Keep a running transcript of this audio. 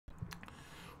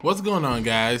What's going on,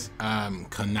 guys?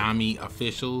 Konami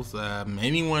officials,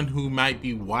 anyone who might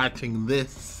be watching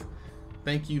this,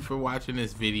 thank you for watching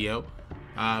this video.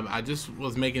 I just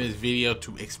was making this video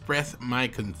to express my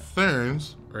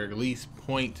concerns, or at least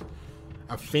point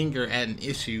a finger at an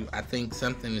issue. I think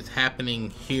something is happening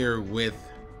here with,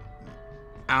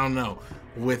 I don't know,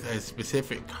 with a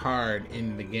specific card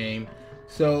in the game.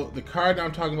 So the card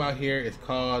I'm talking about here is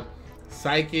called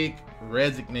Psychic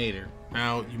Resignator.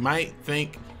 Now you might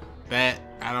think that,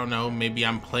 I don't know, maybe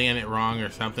I'm playing it wrong or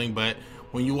something, but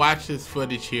when you watch this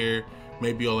footage here,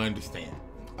 maybe you'll understand.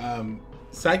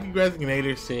 Psychic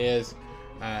Resignator says,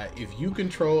 if you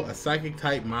control a psychic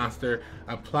type monster,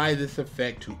 apply this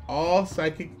effect to all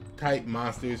psychic type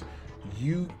monsters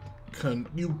you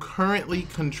currently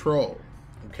control.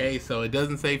 Okay, so it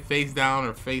doesn't say face down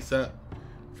or face up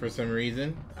for some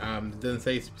reason. It doesn't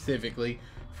say specifically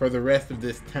for the rest of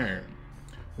this turn.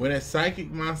 When a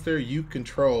psychic monster you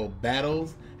control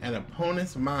battles an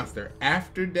opponent's monster,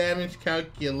 after damage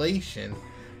calculation,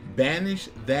 banish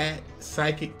that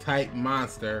psychic type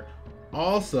monster.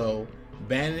 Also,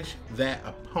 banish that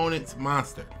opponent's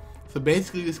monster. So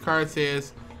basically this card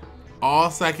says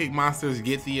all psychic monsters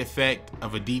get the effect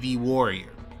of a DD warrior.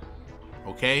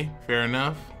 Okay, fair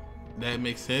enough. That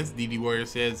makes sense. DD warrior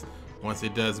says once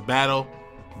it does battle,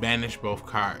 banish both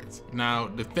cards. Now,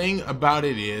 the thing about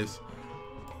it is,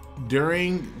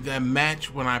 during the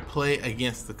match when I play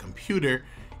against the computer,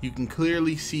 you can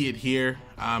clearly see it here.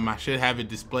 I should have it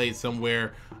displayed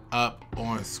somewhere up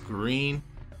on screen.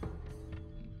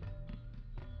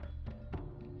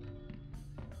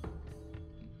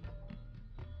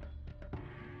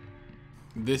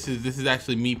 This is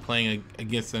actually me playing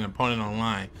against an opponent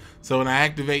online. So when I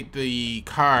activate the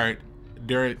card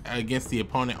against the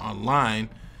opponent online,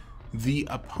 the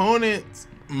opponent's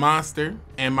monster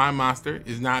and my monster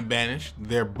is not banished.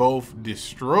 They're both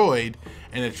destroyed,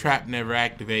 and the trap never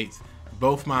activates.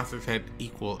 Both monsters had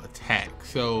equal attack.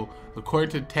 So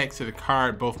according to the text of the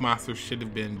card, both monsters should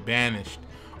have been banished,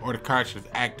 or the card should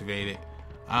have activated.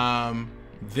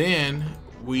 Then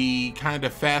we kind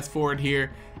of fast forward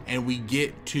here, and we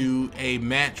get to a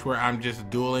match where I'm just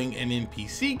dueling an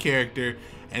NPC character.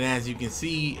 And as you can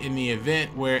see in the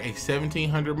event where a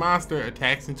 1700 monster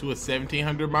attacks into a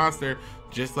 1700 monster,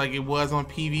 just like it was on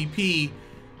PvP,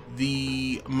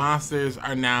 the monsters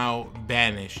are now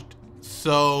banished.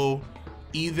 So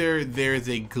either there's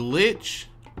a glitch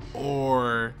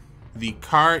or the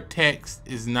card text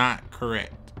is not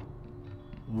correct.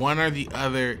 One or the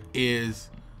other is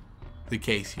the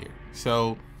case here.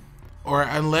 So, or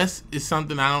unless it's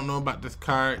something I don't know about this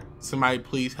card, somebody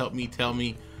please help me, tell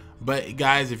me. But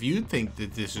guys, if you think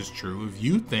that this is true, if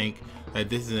you think that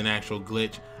this is an actual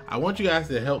glitch, I want you guys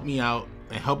to help me out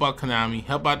and help out Konami,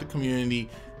 help out the community,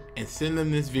 and send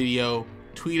them this video,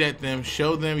 tweet at them,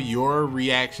 show them your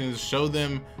reactions, show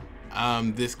them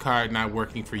this card not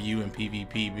working for you in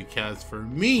PvP, because for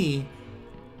me,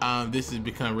 this has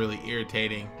become really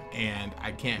irritating, and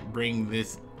I can't bring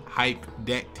this hype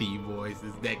deck to you boys.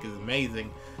 This deck is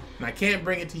amazing, and I can't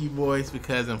bring it to you boys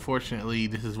because unfortunately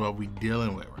this is what we're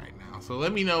dealing with right now. So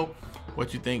let me know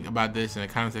what you think about this in the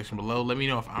comment section below. Let me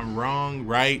know if I'm wrong,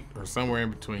 right, or somewhere in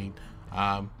between.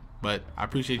 But I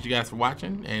appreciate you guys for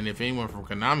watching, and if anyone from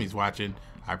Konami's watching,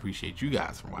 I appreciate you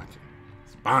guys for watching.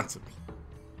 Sponsor me.